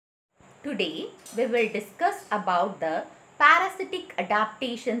Today we will discuss about the parasitic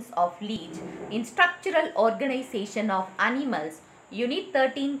adaptations of leech in structural organization of animals, Unit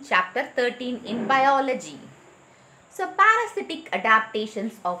 13, Chapter 13 in Biology. So, parasitic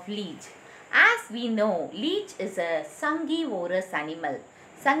adaptations of leech. As we know, leech is a sangivorous animal.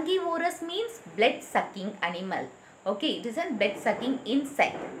 Sangivorous means blood-sucking animal. Okay, it is a blood-sucking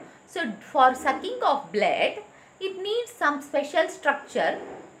insect. So, for sucking of blood, it needs some special structure.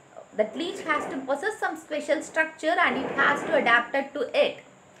 That leech has to possess some special structure and it has to adapt it to it.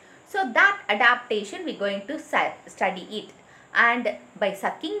 So that adaptation we are going to study it. And by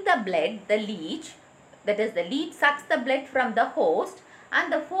sucking the blood, the leech, that is the leech sucks the blood from the host,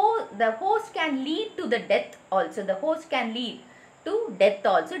 and the host can lead to the death also. The host can lead to death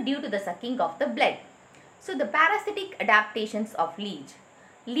also due to the sucking of the blood. So the parasitic adaptations of leech.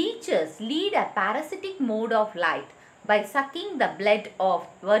 Leeches lead a parasitic mode of life by sucking the blood of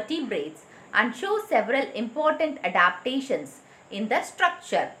vertebrates and show several important adaptations in the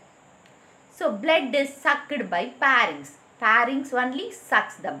structure. So, blood is sucked by pharynx. Pharynx only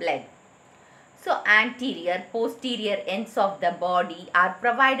sucks the blood. So, anterior, posterior ends of the body are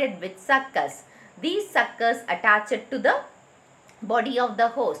provided with suckers. These suckers attached to the body of the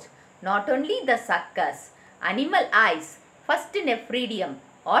host. Not only the suckers, animal eyes, first nephridium,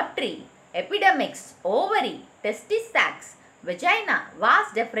 artery, epidermis, ovary, testis sacs, vagina,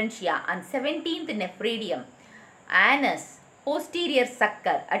 vas deferentia and 17th nephridium, anus, posterior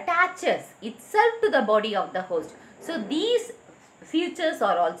sucker attaches itself to the body of the host. So, these features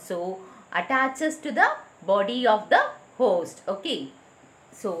are also attaches to the body of the host. Okay.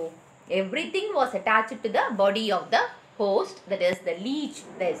 So, everything was attached to the body of the host, that is the leech,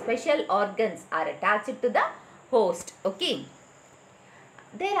 the special organs are attached to the host. Okay.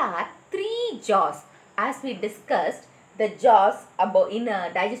 There are 3 jaws as we discussed the jaws about in a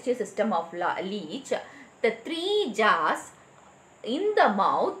digestive system of leech. The 3 jaws in the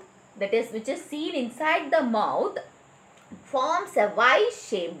mouth, that is which is seen inside the mouth, forms a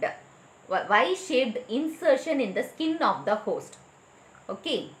Y-shaped insertion in the skin of the host.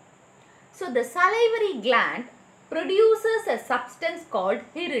 Okay. So the salivary gland produces a substance called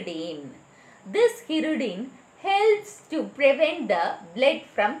hirudin. This hirudin helps to prevent the blood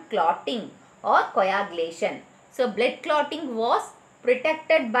from clotting or coagulation. So, blood clotting was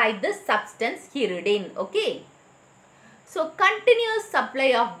protected by this substance hirudin. Okay. So, continuous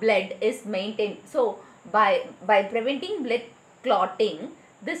supply of blood is maintained. So, by preventing blood clotting,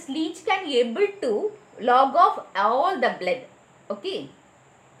 this leech can be able to log off all the blood. Okay.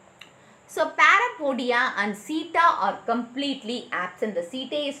 So, parapodia and seta are completely absent. The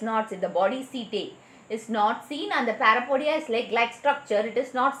setae is not in the body, setae is not seen, and the parapodia is like structure. It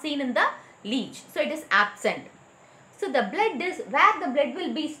is not seen in the leech. So, it is absent. So, the blood is where the blood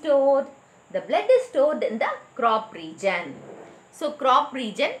will be stored. The blood is stored in the crop region. So, crop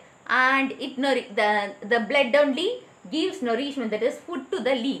region, and it the blood only gives nourishment, that is food to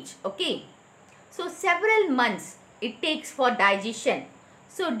the leech. Okay. So, several months it takes for digestion.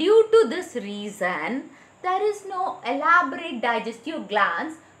 So, due to this reason, there is no elaborate digestive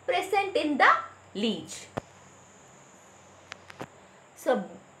glands present in the leech. So,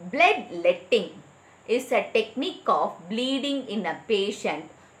 bloodletting is a technique of bleeding in a patient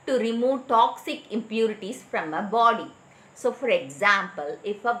to remove toxic impurities from a body. So, for example,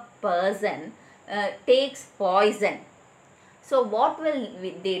 if a person takes poison, so what will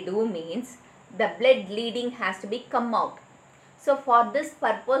they do means the blood bleeding has to be come out. So, for this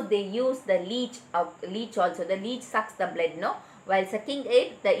purpose they use the leech also. The leech sucks the blood, no? While sucking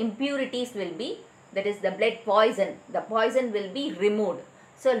it, the impurities will be, that is the blood poison, the poison will be removed.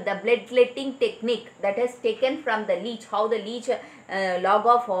 So, the bloodletting technique that is taken from the leech, how the leech log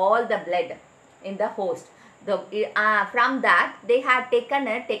off all the blood in the host. From that, they had taken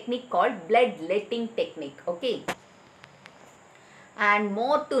a technique called bloodletting technique. Okay. And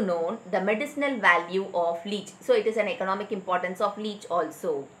more to know the medicinal value of leech. So, it is an economic importance of leech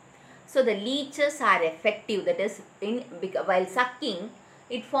also. So, the leeches are effective, that is while sucking,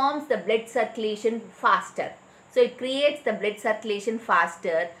 it forms the blood circulation faster. So, it creates the blood circulation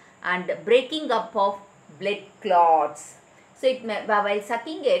faster and breaking up of blood clots. So, while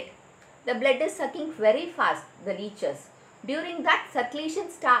sucking it, the blood is sucking very fast, the leeches. During that,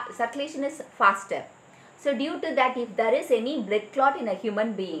 circulation is faster. So, due to that, if there is any blood clot in a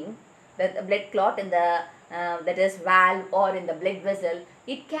human being, the blood clot in the that is valve or in the blood vessel,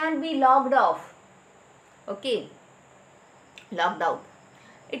 it can be logged off. Okay, logged out.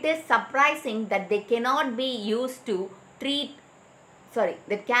 It is surprising that they cannot be used to treat,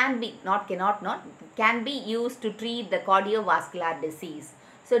 can be used to treat the cardiovascular disease.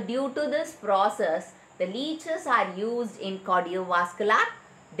 So due to this process, the leeches are used in cardiovascular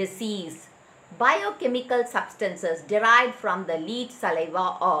disease. Biochemical substances derived from the leech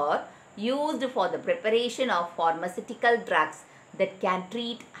saliva are used for the preparation of pharmaceutical drugs that can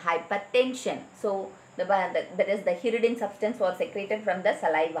treat hypertension. So that is the hirudin substance was secreted from the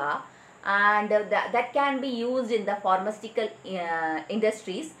saliva, and that can be used in the pharmaceutical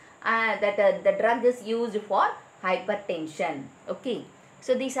industries, that the drug is used for hypertension. Okay.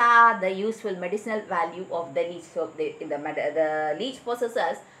 So these are the useful medicinal value of the leech. So the leech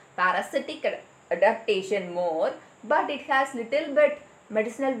possesses parasitic adaptation more, but it has little bit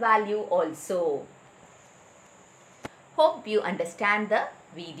medicinal value also. Hope you understand the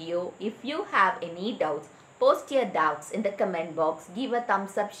video. If you have any doubts, post your doubts in the comment box. Give a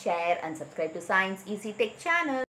thumbs up, share and subscribe to Science Easy Tech channel.